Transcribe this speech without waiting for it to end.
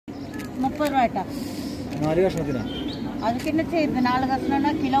30 രൂപ കേട്ടോ. 4 കഷ്ണത്തിനാ? അത് പിന്നെ ചെയ്ത് 4 കഷ്ണം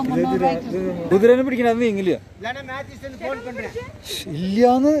കിലോ 300 രൂപ. കുതിരനെ പിടിക്കണ നീങ്ങില്ല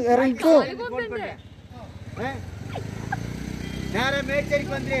ഇല്ലാന്ന് ഇറങ്ങിക്കോ.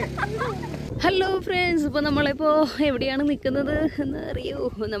 ഹലോ ഫ്രണ്ട്സ്, ഇപ്പോൾ നമ്മളിപ്പോൾ എവിടെയാണ് നിൽക്കുന്നത് എന്ന് അറിയോ?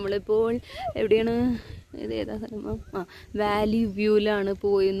 നമ്മളിപ്പോൾ എവിടെയാണ്, ഇത് ഏതാ സ്ഥലം? വാലി വ്യൂവിലാണ്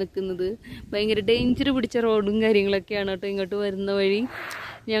പോയി നിൽക്കുന്നത്. ഭയങ്കര ഡേഞ്ചർ പിടിച്ച റോഡും കാര്യങ്ങളൊക്കെയാണ് കേട്ടോ. ഇങ്ങോട്ട് വരുന്ന വഴി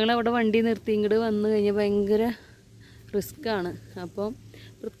ഞങ്ങളവിടെ വണ്ടി നിർത്തി ഇങ്ങോട്ട് വന്നു കഴിഞ്ഞാൽ ഭയങ്കര റിസ്ക്കാണ്. അപ്പോൾ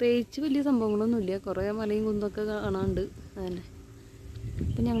പ്രത്യേകിച്ച് വലിയ സംഭവങ്ങളൊന്നുമില്ല, കുറേ മലയും കുന്നൊക്കെ കാണാനുണ്ട്. അതന്നെ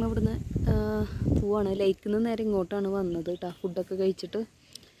അപ്പം ഞങ്ങളിവിടുന്ന് പോവാണ്. ലേക്കിൽ നിന്ന് നേരെ ഇങ്ങോട്ടാണ് വന്നത് കേട്ടോ. ഫുഡൊക്കെ കഴിച്ചിട്ട്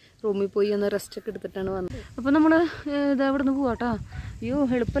റൂമിൽ പോയി ഒന്ന് റെസ്റ്റൊക്കെ എടുത്തിട്ടാണ് വന്നത്. അപ്പോൾ നമ്മൾ ഇതാ ഇവിടുന്ന് പോവാട്ടോ. അയ്യോ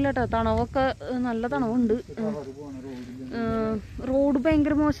എളുപ്പമല്ല കേട്ടോ, തണവൊക്കെ നല്ല തണവുണ്ട്. റോഡ്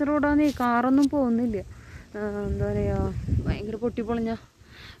ഭയങ്കര മോശം റോഡാന്നേ, കാറൊന്നും പോകുന്നില്ല. എന്താ പറയുക, ഭയങ്കര പൊട്ടിപ്പൊളിഞ്ഞ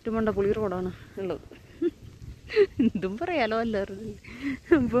ഒരു മണ്ടപ്പുളി റോഡാണ് ഉള്ളത്. എന്തും പറയാലോ എല്ലാവരും.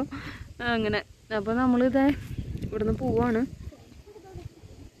 അപ്പോൾ അങ്ങനെ അപ്പോൾ നമ്മളിത് ഇവിടുന്ന് പോവാണ്.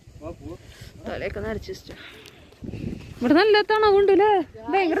 തലയൊക്കെ നരച്ചിട്ട് ഇവിടെ നല്ല തണവുണ്ട് അല്ലേ,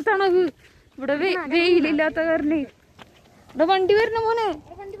 ഭയങ്കര തണവ്. ഇവിടെ വെയിലില്ലാത്ത കാരണേ. ഇവിടെ വണ്ടി വരണ മോനെ,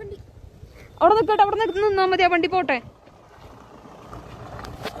 അവിടെ നിൽക്കട്ടെ, അവിടെ നിന്നാ മതി, ആ വണ്ടി പോട്ടെ.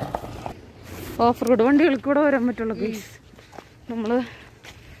 ഓഫ് റോഡ് വണ്ടികൾക്ക് ഇവിടെ വരാൻ പറ്റുള്ളൂ പ്ലീസ്.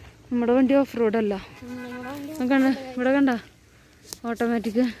 നമ്മുടെ വണ്ടി ഓഫ് റോഡല്ല. കണ്ട ഇവിടെ കണ്ട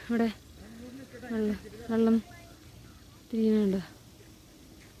ഓട്ടോമാറ്റിക് ഇവിടെ വെള്ളം തിരിയുന്നുണ്ട്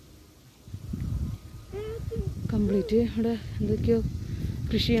കംപ്ലീറ്റ്. ഇവിടെ എന്തൊക്കെയോ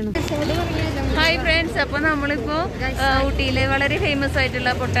കൃഷി ചെയ്യണം. ഹായ് ഫ്രണ്ട്സ്, അപ്പോൾ നമ്മളിപ്പോൾ ഊട്ടിയിലെ വളരെ ഫേമസ്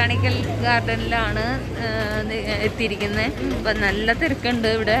ആയിട്ടുള്ള ബൊട്ടാണിക്കൽ ഗാർഡനിലാണ് എത്തിയിരിക്കുന്നത്. അപ്പം നല്ല തിരക്കുണ്ട്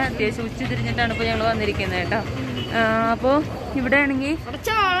ഇവിടെ. അത്യാവശ്യം ഉച്ച തിരിഞ്ഞിട്ടാണ് ഇപ്പോൾ ഞങ്ങൾ വന്നിരിക്കുന്നത് കേട്ടോ. അപ്പോൾ ഇവിടെ ആണെങ്കിൽ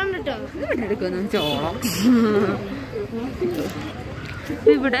എടുക്കുന്നു ചോളം.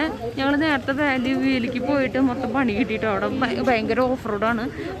 ഇവിടെ ഞങ്ങൾ നേരത്തെ വാലി വ്യൂയിലേക്ക് പോയിട്ട് മൊത്തം പണി കിട്ടിയിട്ടോ. അവിടെ ഭയങ്കര ഓഫ് റോഡാണ്,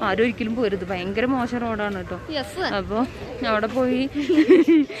 ആരും ഒരിക്കലും പോരുത്, ഭയങ്കര മോശം റോഡാണ് കേട്ടോ. അപ്പോൾ അവിടെ പോയി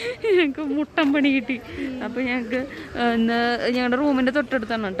ഞങ്ങൾക്ക് മുട്ടൻ പണി കിട്ടി. അപ്പോൾ ഞങ്ങൾക്ക് ഇന്ന് ഞങ്ങളുടെ റൂമിൻ്റെ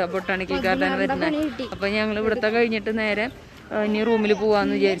തൊട്ടടുത്താണ് കേട്ടോ ബൊട്ടാണിക്കൽ ഗാർഡൻ വരുന്നത്. അപ്പോൾ ഞങ്ങൾ ഇവിടുത്തെ കഴിഞ്ഞിട്ട് നേരെ ഇനി റൂമിൽ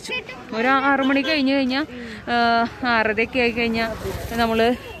പോകാമെന്ന് വിചാരിച്ചു. ഒരു 6 മണി കഴിഞ്ഞ് കഴിഞ്ഞാൽ 6:30 ആയി കഴിഞ്ഞാൽ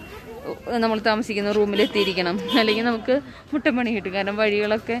നമ്മൾ താമസിക്കുന്ന റൂമിലെത്തിയിരിക്കണം. അല്ലെങ്കിൽ നമുക്ക് മുട്ടപ്പണി കിട്ടും. കാരണം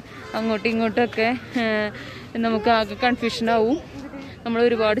വഴികളൊക്കെ അങ്ങോട്ടും ഇങ്ങോട്ടൊക്കെ നമുക്ക് ആകെ കൺഫ്യൂഷനാവും. നമ്മൾ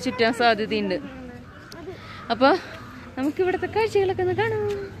ഒരുപാട് ചുറ്റാൻ സാധ്യതയുണ്ട്. അപ്പോൾ നമുക്ക് ഇവിടുത്തെ കാഴ്ചകളൊക്കെ ഒന്ന് കാണാം.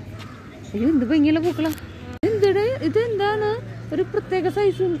 അയ്യോ എന്ത് ഭംഗിയുള്ള പൂക്കളാ. ഇതെന്താണ് ഒരു പ്രത്യേക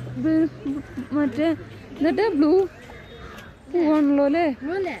സൈസ് മറ്റേ എന്നിട്ട് ബ്ലൂ പൂവാണല്ലോ അല്ലേ?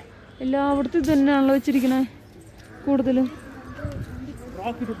 എല്ലായിടത്തും ഇത് തന്നെയാണല്ലോ വെച്ചിരിക്കണേ കൂടുതലും.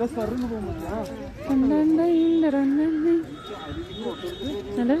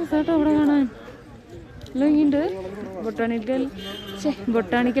 നല്ല രസമാട്ടോ അവിടെ കാണാൻ. ഇങ്ങോട്ട്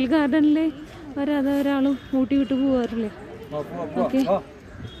ബൊട്ടാണിക്കൽ ഗാർഡനില് വരാതെ ഒരാളും ഊട്ടി വിട്ട് പോവാറില്ലേ? ഓക്കെ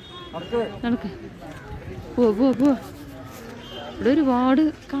നടക്ക പോവാ. ഇവിടെ ഒരുപാട്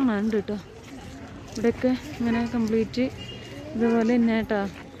കാണാനുണ്ട് കേട്ടോ. ഇവിടെയൊക്കെ ഇങ്ങനെ കംപ്ലീറ്റ് ഇതുപോലെ തന്നെ കേട്ടോ.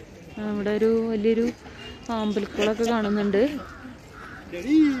 ഇവിടെ ഒരു വലിയൊരു ആമ്പൽക്കുളമൊക്കെ കാണുന്നുണ്ട്.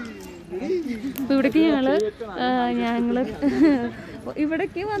 അപ്പോൾ ഇവിടേക്ക് ഞങ്ങള്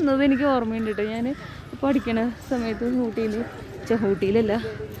ഇവിടേക്ക് വന്നത് എനിക്ക് ഓർമ്മയുണ്ട് കേട്ടോ. ഞാൻ പഠിക്കണ സമയത്ത്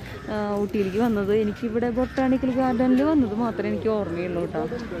ഊട്ടിയിലേക്ക് വന്നത്. എനിക്കിവിടെ ബൊട്ടാണിക്കൽ ഗാർഡനിൽ വന്നത് മാത്രമേ എനിക്ക് ഓർമ്മയുള്ളൂ കേട്ടോ.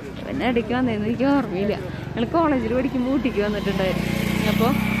 പിന്നെ ഇടയ്ക്ക് വന്നതെന്ന് എനിക്ക് ഓർമ്മയില്ല. ഞങ്ങൾ കോളേജിൽ പഠിക്കുമ്പോൾ ഊട്ടിക്ക് വന്നിട്ടുണ്ടായിരുന്നു.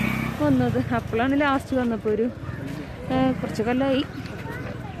 അപ്പോൾ വന്നത് അപ്പോഴാണ് ലാസ്റ്റ് വന്നപ്പോൾ ഒരു കുറച്ച് കൊല്ലമായി.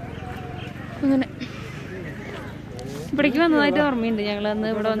 അങ്ങനെ ഇവിടേക്ക് വന്നതായിട്ട് ഓർമ്മയുണ്ട്. ഞങ്ങൾ അന്ന്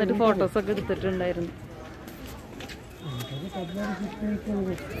ഇവിടെ വന്നിട്ട് ഫോട്ടോസൊക്കെ എടുത്തിട്ടുണ്ടായിരുന്നു.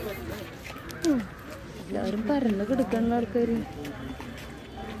 എല്ലാവരും പരന്ന് കിടക്കാനുള്ള ആൾക്കാർ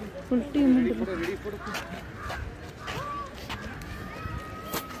ഫുൾ ടീമുണ്ട്.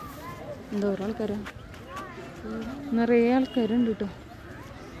 എന്തോരം ആൾക്കാരാ, നിറയെ ആൾക്കാരുണ്ട് കേട്ടോ.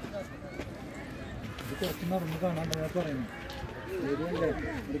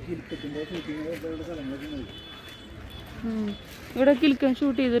 ഇവിടെ കിൽക്കാൻ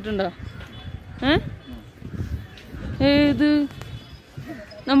ഷൂട്ട് ചെയ്തിട്ടുണ്ടോ? ഏത്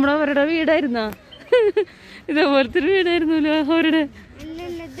അവരുടെ വീടായിരുന്നാ? ഇതേപോലത്തെ ഒരു വീടായിരുന്നല്ലോ അവരുടെ.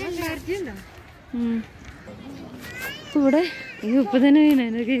 ഇവിടെ ഇപ്പൊ തന്നെ വീണ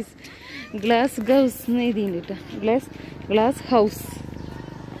ഗ്ലാസ് ഹൗസ് എന്ന് എഴുതിയിട്ടുണ്ട് കേട്ടോ. Glass house.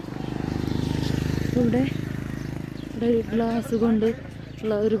 ഇവിടെ ഒരു ഗ്ലാസ് കൊണ്ട്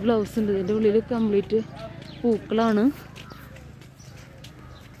ഉള്ള ഒരു ഗ്ലൗസ് ഉണ്ട്. ഇതിൻ്റെ ഉള്ളിൽ കംപ്ലീറ്റ് പൂക്കളാണ്.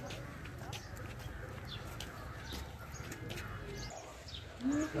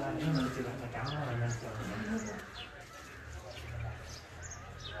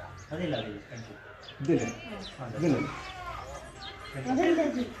 ഇതില്ലേ ഇതില്ലേ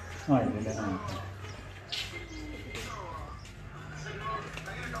ആ ഇല്ലല്ലേ ആ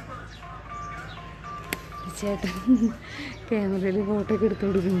ചേട്ടൻ ക്യാമറയിൽ ഫോട്ടോ ഒക്കെ എടുത്തു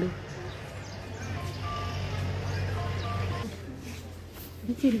കൊടുക്കുന്നുണ്ട്.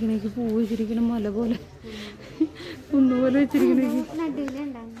 വെച്ചിരിക്കണേക്ക് പൂവ് വെച്ചിരിക്കണം മല പോലെ കുന്നുപോലെ വെച്ചിരിക്കണേക്ക്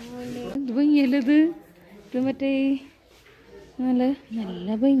ഇത് ഭംഗിയല്ലത്. ഇത് മറ്റേ നല്ല നല്ല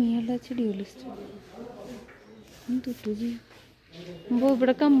ഭംഗിയുള്ള ചെടികൾ അപ്പോൾ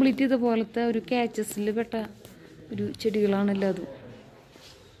ഇവിടെ കംപ്ലീറ്റ് ഇതുപോലത്തെ ഒരു കാച്ചസിൽ പെട്ട ഒരു ചെടികളാണല്ലോ അത്.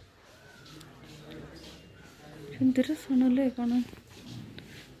 എന്ത് രസമാണല്ലേ കാണാൻ.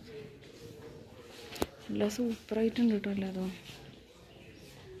 എല്ലാം സൂപ്പറായിട്ടുണ്ട് കേട്ടോ. അല്ലാതോ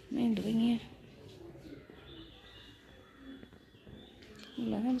എന്ത് ഭംഗിയാ.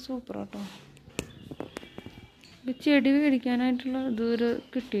 എല്ലാം നല്ല സൂപ്പറാട്ടോ. ചെടി മേടിക്കാനായിട്ടുള്ള ഇതുവരെ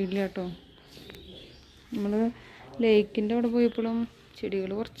കിട്ടിയില്ല കേട്ടോ. നമ്മൾ ലേക്കിൻ്റെ അവിടെ പോയപ്പോഴും ചെടികൾ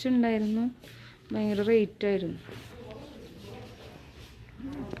കുറച്ചുണ്ടായിരുന്നു, ഭയങ്കര റേറ്റായിരുന്നു.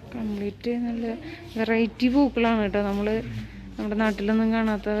 കംപ്ലീറ്റ് നല്ല വെറൈറ്റി പൂക്കളാണ് കേട്ടോ. നമ്മുടെ നാട്ടിലൊന്നും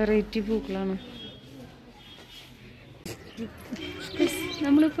കാണാത്ത വെറൈറ്റി പൂക്കളാണ്.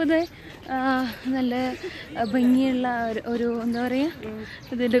 നമ്മളിപ്പോൾ ഇത് നല്ല ഭംഗിയുള്ള ഒരു എന്താ പറയുക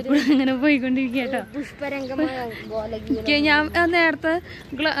ഇതിൻ്റെ കൂടെ ഇങ്ങനെ പോയിക്കൊണ്ടിരിക്കുക കേട്ടോ. ഞാൻ നേരത്തെ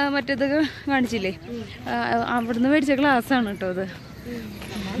മറ്റേത് കാണിച്ചില്ലേ, അവിടുന്ന് മേടിച്ച ഗ്ലാസ്സാണ് കേട്ടോ ഇത്.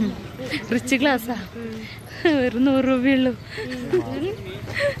 റിച്ച് ഗ്ലാസ്സാ, വെറും 100 രൂപയുള്ളൂ.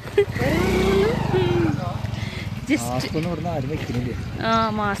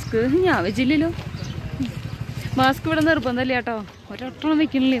 മാസ്ക് ഞാൻ വെച്ചില്ലല്ലോ. മാസ്ക് ഇവിടെ നിർബന്ധമില്ല കേട്ടോ. ഒരൊട്ടണം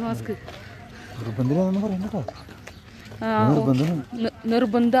വെക്കണില്ലേ മാസ്ക്.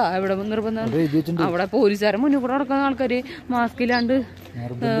 നിർബന്ധ ഇവിടെ നിർബന്ധം. അവിടെ പോലീസുകാരെ മുന്നിൽ കൂടെ നടക്കുന്ന ആൾക്കാര് മാസ്ക് ഇല്ലാണ്ട്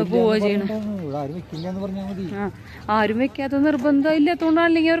പോവുക ചെയ്യണം. ആരും വെക്കാത്ത നിർബന്ധം ഇല്ലാത്തോണ്ടാണ്,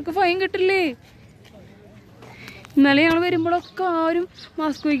 അല്ലെങ്കിൽ അവർക്ക് ഫൈൻ കിട്ടില്ലേ. ഇന്നലെ ഞങ്ങൾ വരുമ്പോഴൊക്കെ ആരും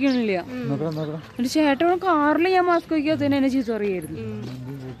മാസ്ക് വയ്ക്കണില്ല. എന്റെ ചേട്ടൻ കാറിൽ ഞാൻ മാസ്ക് വയ്ക്കാത്തതിന് എന്നെ ചീത്ത പറയായിരുന്നു.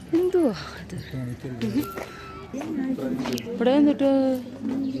 എന്തുവാ അത്. ഇവിടെ എന്നിട്ട്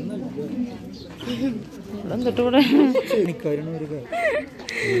ഇവിടെ 8:30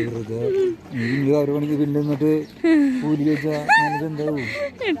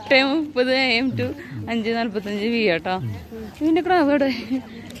 AM to 5:45 PM കേട്ടോ. ഇതിന്റെ ക്രാവ് ഇവിടെ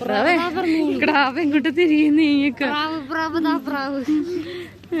ക്രാവ് ഇങ്ങോട്ട് തിരിയുന്ന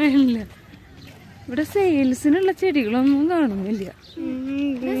ഇല്ല. ഇവിടെ സെയിൽസിനുള്ള ചെടികളൊന്നും കാണുന്നില്ല.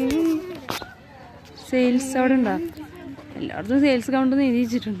 സെയിൽസ് അവിടെ ഉണ്ടാ, എല്ലായിടത്തും സെയിൽസ് കൗണ്ട് എഴുതി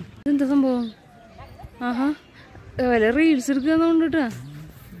വെച്ചിട്ടുണ്ട്. ഇതെന്താ സംഭവം? ആഹാ, വല്ല റീൽസ് എടുക്കാന്നുണ്ട് കേട്ടാ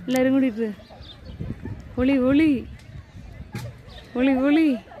എല്ലാരും കൂടിയിട്ട്. പൊളി പൊളി പൊളി പൊളി.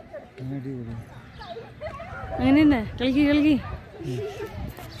 അങ്ങനെ തന്നെ കളിക്കി കളിക്കി.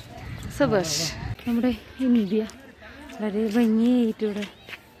 സബാഷ്. നമ്മുടെ ഇന്ത്യ വളരെ ഭംഗിയായിട്ട് ഇവിടെ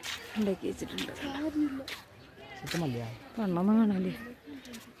ഉണ്ടാക്കി വെച്ചിട്ടുണ്ട്. കണ്ണൊന്നും കാണാല്ലേ,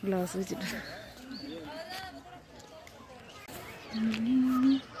 ഗ്ലാസ് വെച്ചിട്ട്.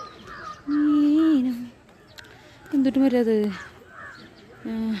 എന്തൊട്ട് മര്യാദ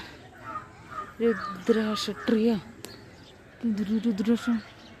രുദ്രാക്ഷ ട്രീയാ. എന്തൊരു രുദ്രാക്ഷം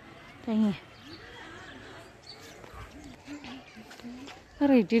തേങ്ങ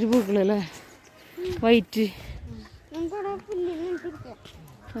വെറൈറ്റി ഒരു പൂക്കളല്ലേ, വൈറ്റ്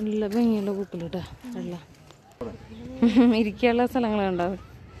നല്ല ഭംഗിയുള്ള പൂക്കൾ കേട്ടോ. വെള്ള ഇരിക്കാനുള്ള സ്ഥലങ്ങളുണ്ടാവും,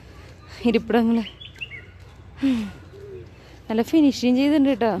 ഇരിപ്പിടങ്ങള്. നല്ല ഫിനിഷിങ്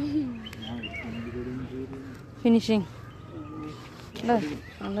ചെയ്തിട്ടുണ്ട് കേട്ടോ. ഫിനിഷിങ് അല്ലേ,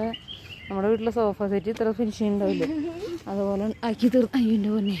 നല്ല നമ്മുടെ വീട്ടിലെ സോഫ സെറ്റ് ഇത്ര ഫിനിഷിങ് ഉണ്ടാവില്ലേ, അതുപോലെ ആക്കി തീർന്നു. അയ്യൻ്റെ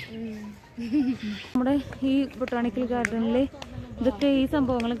പൊന്നെ. നമ്മുടെ ഈ ബൊട്ടാണിക്കൽ ഗാർഡനിൽ ഇതൊക്കെ ഈ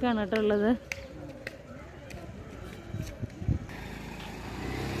സംഭവങ്ങളൊക്കെയാണ് കേട്ടോ ഉള്ളത്.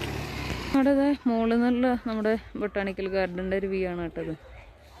 അവിടെ മോളിൽ നിന്നുള്ള നമ്മുടെ ബൊട്ടാണിക്കൽ ഗാർഡൻ്റെ ഒരു വ്യൂ ആണ് കേട്ടത്.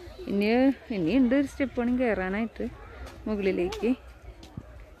 ഇനിയുണ്ട് ഒരു സ്റ്റെപ്പ് പണി കയറാനായിട്ട് മുകളിലേക്ക്.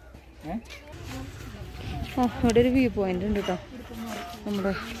 ഇവിടെ ഒരു വ്യൂ പോയിന്റ് ഉണ്ട് കേട്ടോ.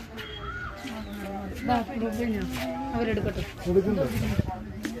 നമ്മുടെ അവരെടുക്കട്ടെ, ഇവിടെ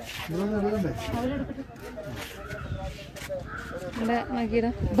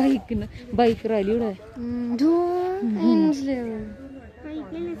നോക്കിയതാ ബൈക്ക് റാലി. ഇവിടെ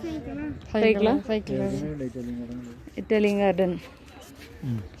ഇറ്റാലിയൻ ഗാർഡൻ.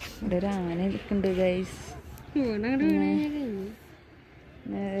 ഇവിടെ ഒരു ആന ഇരിക്കുന്നുണ്ട് ഗൈസ്.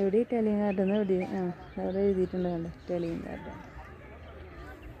 എവിടെ ഇറ്റാലിയൻ ഗാർഡൻ എവിടെ? അവിടെ എഴുതിയിട്ടുണ്ട് കണ്ടോ, ഇറ്റാലിയൻ ഗാർഡൻ.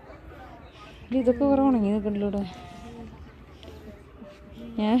 ഇതൊക്കെ കുറെ ഉണങ്ങി നിൽക്കണ്ടല്ലോ ഇവിടെ.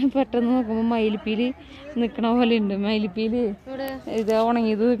 ഞാൻ പെട്ടെന്ന് നോക്കുമ്പോ മയിൽപ്പീലി നിക്കണ പോലെ ഉണ്ട്. മയിൽപ്പീലി ഇത്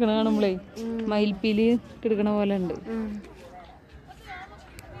ഉണങ്ങിയത് നിക്കണ കാണുമ്പളേ മയിൽപ്പീലി കിടക്കണ പോലെ ഉണ്ട്.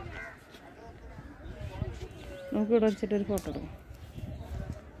 നമുക്ക് ഇവിടെ വെച്ചിട്ടൊരു ഫോട്ടോ എടുക്കാം.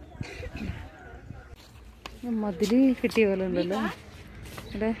 മതില് കിട്ടിയ പോലെ ഉണ്ടല്ലോ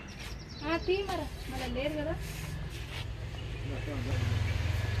ഇവിടെ.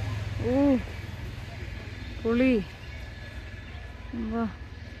 ഓ പുളി വാ.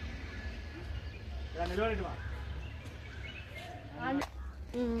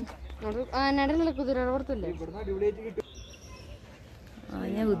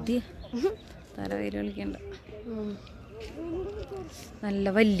 ഞാൻ ബുദ്ധി തല കയറി കളിക്കണ്ട. നല്ല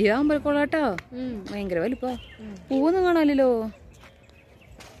വലിയ അമ്പലക്കുളാട്ടോ, ഭയങ്കര വലിപ്പാ. പൂവൊന്നും കാണാലോ.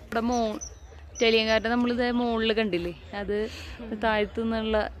 ഇവിടെ ചെലിയങ്കാറ്റ് നമ്മളിത് മുകളിൽ കണ്ടില്ലേ, അത് താഴത്തു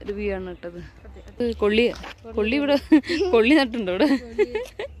നിന്നുള്ള ഒരു വ്യൂ ആണ് ഇട്ടത്. കൊള്ളി ഇവിടെ കൊള്ളി നട്ടുണ്ടോ ഇവിടെ?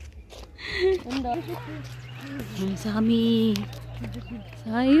 സ്വാമി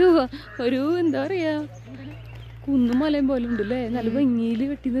അയ്യോ, ഒരു എന്താ പറയാ കുന്നും മലയും പോലെ ഉണ്ടല്ലേ, നല്ല ഭംഗിയില്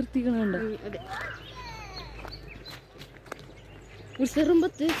വെട്ടി നിർത്തിക്കണുണ്ട്.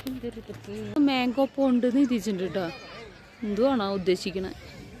 മാങ്കോ പോണ്ട് നീതിച്ചിട്ടുണ്ട് കേട്ടോ. എന്തുവാണോ ഉദ്ദേശിക്കണേ?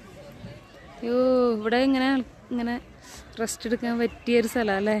 അയ്യോ, ഇവിടെ ഇങ്ങനെ റെസ്റ്റ് എടുക്കാൻ പറ്റിയൊരു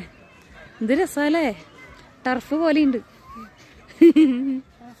സ്ഥലം അല്ലേ. എന്ത് രസമല്ലേ, ടർഫ് പോലെയുണ്ട്.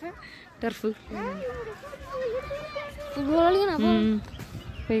 ടർഫ്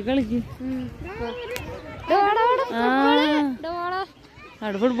പോയി കളിക്ക്.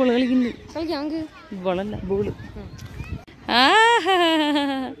 അവിടെ ഫുട്ബോൾ കളിക്കുന്നുണ്ട്. ഫുട്ബോളല്ല, ബോള്.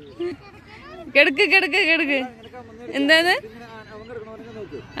 കിടക്ക് കിടക്ക് കിടക്ക്. എന്താന്ന്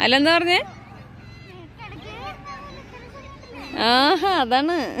അല്ലെന്താ പറഞ്ഞേ? ആഹാ,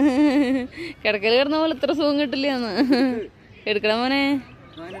 അതാണ് കിടക്കല് കിടന്ന പോലെ ഇത്ര സുഖം കിട്ടില്ലാന്ന്. എടുക്കണ മോനെ.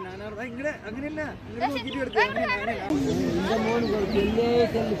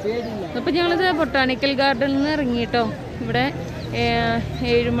 അപ്പൊ ഞങ്ങളിത് ബൊട്ടാണിക്കൽ ഗാർഡനിൽ നിന്ന് ഇറങ്ങിട്ടോ. ഇവിടെ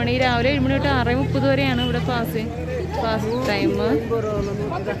 7 മണി, രാവിലെ 7 മണി തൊട്ട് 6:30 വരെയാണ് ഇവിടെ പാസ് ടൈം.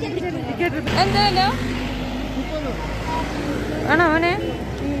 എന്തായാലോ ആണോ മോനെ?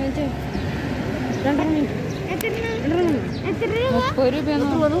 30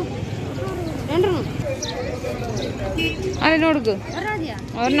 രൂപ. അതിന് കൊടുക്ക്,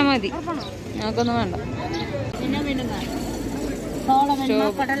 ഒരെണ്ണം മതി, ഞങ്ങൾക്കൊന്നും വേണ്ട.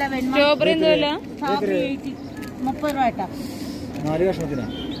 സ്ട്രോബെറി എന്തല്ല 30 രൂപ കേട്ടോ. 4 കഷ്ണത്തിനാ.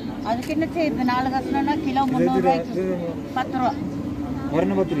 ಅದಕ್ಕಿಂತ ಇದು 4 ಕಷ್ಣ ಕಿಲೋ 300 ರೂಪಾಯಿ 10 രൂപ.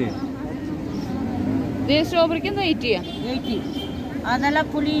 ഒരെണ്ണം 10 രൂപ. സ്ട്രോബെറിക്ക് എന്താ 80. അതെല്ലാം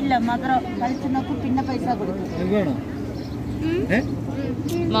പുളിയില്ല, മധുരം കഴിച്ചു നോക്കും, പിന്നെ പൈസ കൊടുക്കും.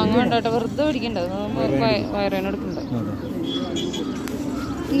 മാങ്ങ വേണ്ടോ, വെറുതെ പിടിക്കണ്ട, വയറിനെടുക്കണ്ട.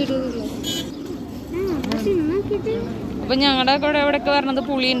 അപ്പൊ ഞങ്ങളുടെ കൂടെ എവിടെയൊക്കെ വരണത്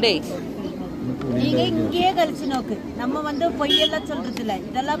പുളിയുണ്ടേ. நீங்க இங்கேயே கழிச்சு நோக்கு. நம்ம வந்து பொய்யெல்லாம் சொல்றது இல்ல,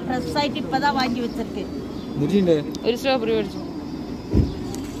 இதெல்லாம் ஃப்ரெஷ் ஆயிட்டு இப்பதான் வாங்கி வச்சிருக்கு. ഒരു സ്ട്രോബെറി മേടിച്ചു.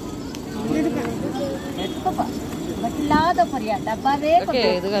 இல்லாத பொரியா டப்பாவே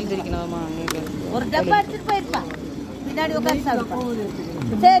ഇത് കാലത്തിരിക്കണ മാങ്ങ ஒரு டப்பா எடுத்துட்டு போயிருப்பா, பின்னாடி உட்காந்து சாப்பிடுப்பா.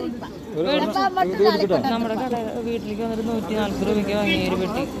 சரிப்பா, டப்பா மட்டும் நாளைக்கு നമ്മുടെ കട വീട്ടിലേക്ക് വന്നിട്ട് 140 രൂപയ്ക്ക് വാങ്ങിയ ഒരു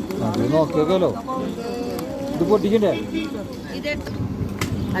പെട്ടി.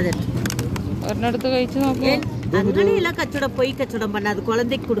 ഒരെണ്ണടുത്ത് കഴിച്ചു നോക്കേ. അങ്ങനെയെല്ലാം കച്ചവടം പോയി കച്ചവടം പറഞ്ഞ അത്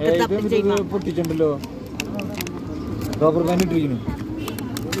കുളന്തേക്ക് കൊടുക്കല്ലോ.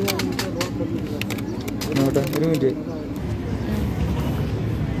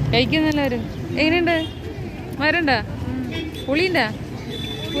 കഴിക്കുന്നെല്ലാവരും. എങ്ങനെയുണ്ട്? മരണ്ട പുളിയുണ്ടാ?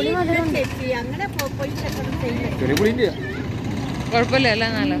 അങ്ങനെ പോയി കച്ചവടം ചെയ്യില്ല, കുഴപ്പമില്ല, അല്ല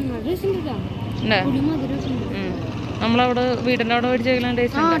നല്ല നമ്മളവിടെ വീടിന്റെ അവിടെ മേടിച്ചേക്കലാം.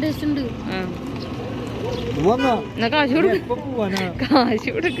 ടേസ്റ്റ് ഉണ്ട്. എന്നാ കാശ്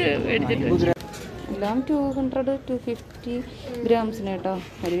കൊടുക്ക് മേടിച്ചിട്ട്. എല്ലാം 200-250 ഗ്രാംസിന് കേട്ടോ.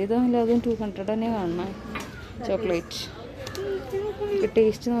 ഒരുവിധം എല്ലാതും 200 തന്നെ കാണണം. ചോക്ലേറ്റ്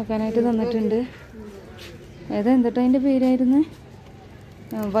ടേസ്റ്റ് നോക്കാനായിട്ട് തന്നിട്ടുണ്ട്. എന്തിട്ട് അതിൻ്റെ പേരായിരുന്നു?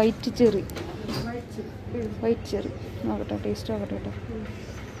 White cherry. നോക്കട്ടെ, ടേസ്റ്റ് നോക്കട്ടെ കേട്ടോ.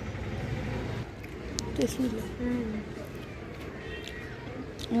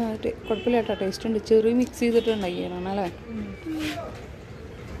 കുഴപ്പമില്ല കേട്ടോ, ടേസ്റ്റ് ഉണ്ട്. ചെറി മിക്സ് ചെയ്തിട്ടുണ്ടാക്കിയാണ് അല്ലേ.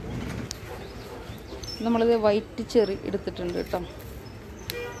 നമ്മളിത് വൈറ്റ് ചെറി എടുത്തിട്ടുണ്ട് കേട്ടോ.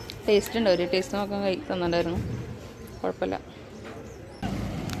 ടേസ്റ്റ് ഉണ്ട്. ഒരു ടേസ്റ്റ് നോക്കാൻ തന്നിട്ടുണ്ടായിരുന്നു, കുഴപ്പമില്ല.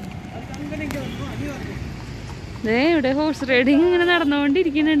 ഇവിടെ ഹോഴ്സ് റൈഡിങ് ഇങ്ങനെ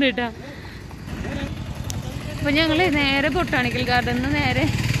നടന്നുകൊണ്ടിരിക്കുന്നുണ്ട് കേട്ടോ. അപ്പോൾ ഞങ്ങൾ നേരെ ബൊട്ടാണിക്കൽ ഗാർഡനിൽ നിന്ന് നേരെ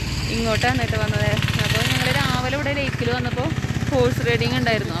ഇങ്ങോട്ടാണ് കേട്ടോ വന്നത്. അപ്പോൾ ഞങ്ങൾ രാവിലെ ഇവിടെ ലേക്കിൽ വന്നപ്പോൾ ഹോഴ്സ് റൈഡിങ്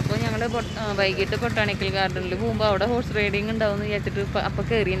ഉണ്ടായിരുന്നു. അപ്പോൾ ഞങ്ങൾ വൈകിട്ട് ബൊട്ടാണിക്കൽ ഗാർഡനിൽ പോകുമ്പോൾ അവിടെ ഹോഴ്സ് റൈഡിങ് ഉണ്ടാവുമെന്ന് വിചാരിച്ചിട്ട് അപ്പോൾ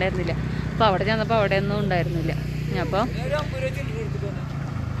കയറിയിട്ടുണ്ടായിരുന്നില്ല. അപ്പോൾ അവിടെ ചെന്നപ്പോൾ അവിടെ ഒന്നും ഉണ്ടായിരുന്നില്ല. അപ്പോൾ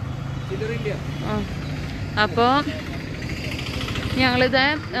ഞങ്ങളിത്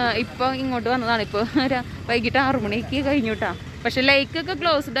ഇപ്പോൾ ഇങ്ങോട്ട് വന്നതാണ്. ഇപ്പോൾ വൈകിട്ട് 6 മണിക്ക് കഴിഞ്ഞു കേട്ടോ. പക്ഷെ ലേക്കൊക്കെ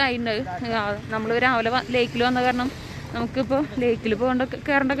ക്ലോസ്ഡ് ആയിട്ടുണ്ട്. നമ്മൾ രാവിലെ ലേക്കിൽ വന്ന കാരണം നമുക്കിപ്പോൾ ലേക്കിൽ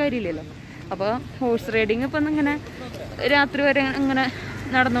കയറേണ്ട കാര്യമില്ലല്ലോ. അപ്പോൾ ഹോഴ്സ് റൈഡിങ് ഇപ്പം ഇങ്ങനെ രാത്രി വരെ ഇങ്ങനെ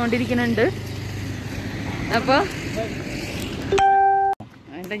നടന്നുകൊണ്ടിരിക്കുന്നുണ്ട്. അപ്പോൾ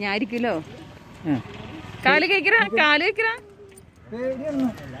എന്താ ഞാൻ ഇരിക്കുമല്ലോ, കാല് കഴിക്കറ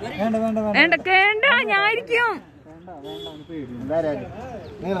വേണ്ട വേണ്ട ഞാൻ ഇരിക്കും.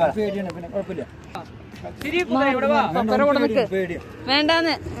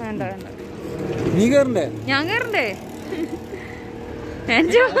 വേണ്ടാന്ന് വേണ്ട വേണ്ട നീ കേറണ്ടേ? ഞാൻ കേറണ്ടേ?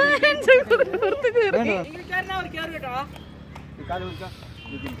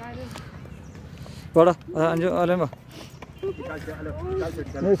 പോടാ 5 അല്ലേ വാ,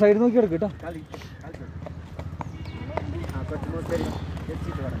 സൈഡ് നോക്കി എടുക്ക് കേട്ടോ.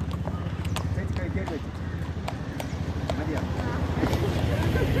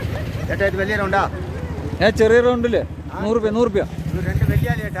 വലിയ റൗണ്ടാ? ചെറിയ റൗണ്ടില്ലേ? 100 രൂപ.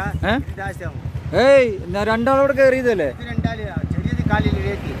 ഏയ് ഞാൻ രണ്ടാളോടെ കയറിയതല്ലേ?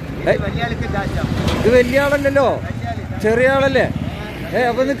 ഇത് വലിയ ആളല്ലല്ലോ, ചെറിയ ആളല്ലേ?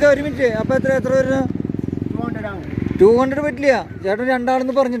 അപ്പൊ നിക്ക ഒരു മിനിറ്റ്. അപ്പൊ എത്ര വരുന്ന? 200 പറ്റില്ല ചേട്ടൻ,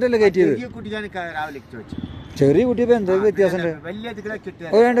 രണ്ടാളെന്ന് പറഞ്ഞിട്ടല്ലേ കയറ്റിയത്. ചെറിയ കുട്ടിയപ്പോ എന്താ വ്യത്യാസം?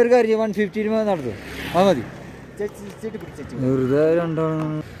 വേണ്ട ഒരു കാര്യം 150 രൂപ നടത്തും, അത് മതി. വെറുതെ രണ്ടാളും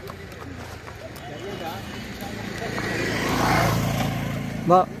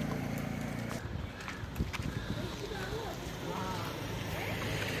വാ.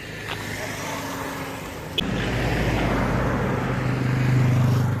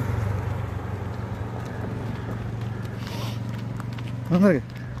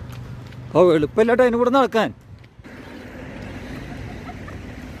 എളുപ്പമില്ലാട്ടോ അതിന് കൂടെ നടക്കാൻ.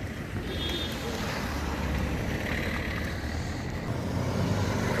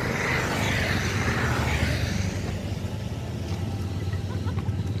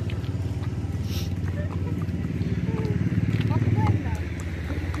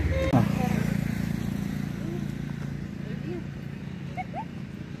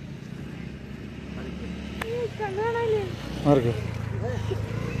 മാർക്ക്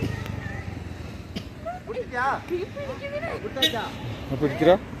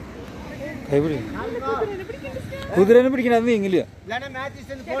പിടിക്കടാ, കൈ പിടി. കുതിരനെ പിടിക്കണ അത് നീങ്ങില്ല.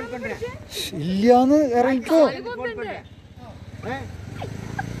 ഇല്ലാന്ന് ഇറങ്ങിക്കോ.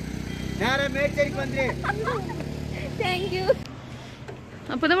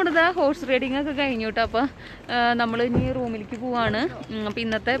 അപ്പോൾ നമ്മുടെ ഹോഴ്സ് റൈഡിങ് ഒക്കെ കഴിഞ്ഞു കേട്ടോ. അപ്പോൾ നമ്മൾ ഇനി റൂമിലേക്ക് പോവാണ്. അപ്പോൾ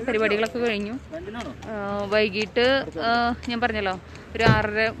ഇന്നത്തെ പരിപാടികളൊക്കെ കഴിഞ്ഞു. വൈകിട്ട് ഞാൻ പറഞ്ഞല്ലോ ഒരു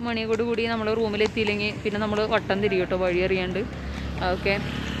 6:30 മണിയോടുകൂടി നമ്മൾ റൂമിലെത്തിയില്ലെങ്കിൽ പിന്നെ നമ്മൾ വട്ടം തിരിയും കേട്ടോ, വഴി അറിയാണ്ട്. ഓക്കെ,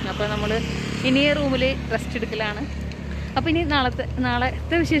 അപ്പോൾ നമ്മൾ ഇനി റൂമിൽ റെസ്റ്റ് എടുക്കലാണ്. അപ്പോൾ ഇനി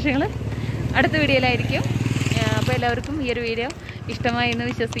നാളത്തെ വിശേഷങ്ങൾ അടുത്ത വീഡിയോയിലായിരിക്കും. അപ്പോൾ എല്ലാവർക്കും ഈ ഒരു വീഡിയോ ഇഷ്ടമായി എന്ന്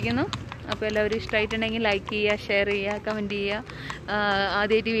വിശ്വസിക്കുന്നു. അപ്പോൾ എല്ലാവരും ഇഷ്ടമായിട്ടുണ്ടെങ്കിൽ ലൈക്ക് ചെയ്യുക, ഷെയർ ചെയ്യുക, കമൻറ്റ് ചെയ്യുക.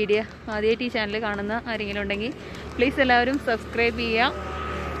 ആദ്യമായിട്ട് ഈ ചാനൽ കാണുന്ന ആരെങ്കിലും ഉണ്ടെങ്കിൽ പ്ലീസ് എല്ലാവരും സബ്സ്ക്രൈബ് ചെയ്യുക.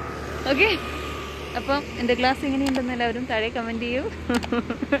 ഓക്കെ, അപ്പം എൻ്റെ ക്ലാസ് എങ്ങനെയുണ്ടെന്ന് എല്ലാവരും താഴെ കമൻറ്റ് ചെയ്യൂ.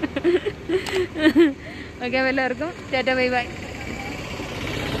 ഓക്കെ, അപ്പോൾ എല്ലാവർക്കും ടാറ്റ ബൈ ബൈ.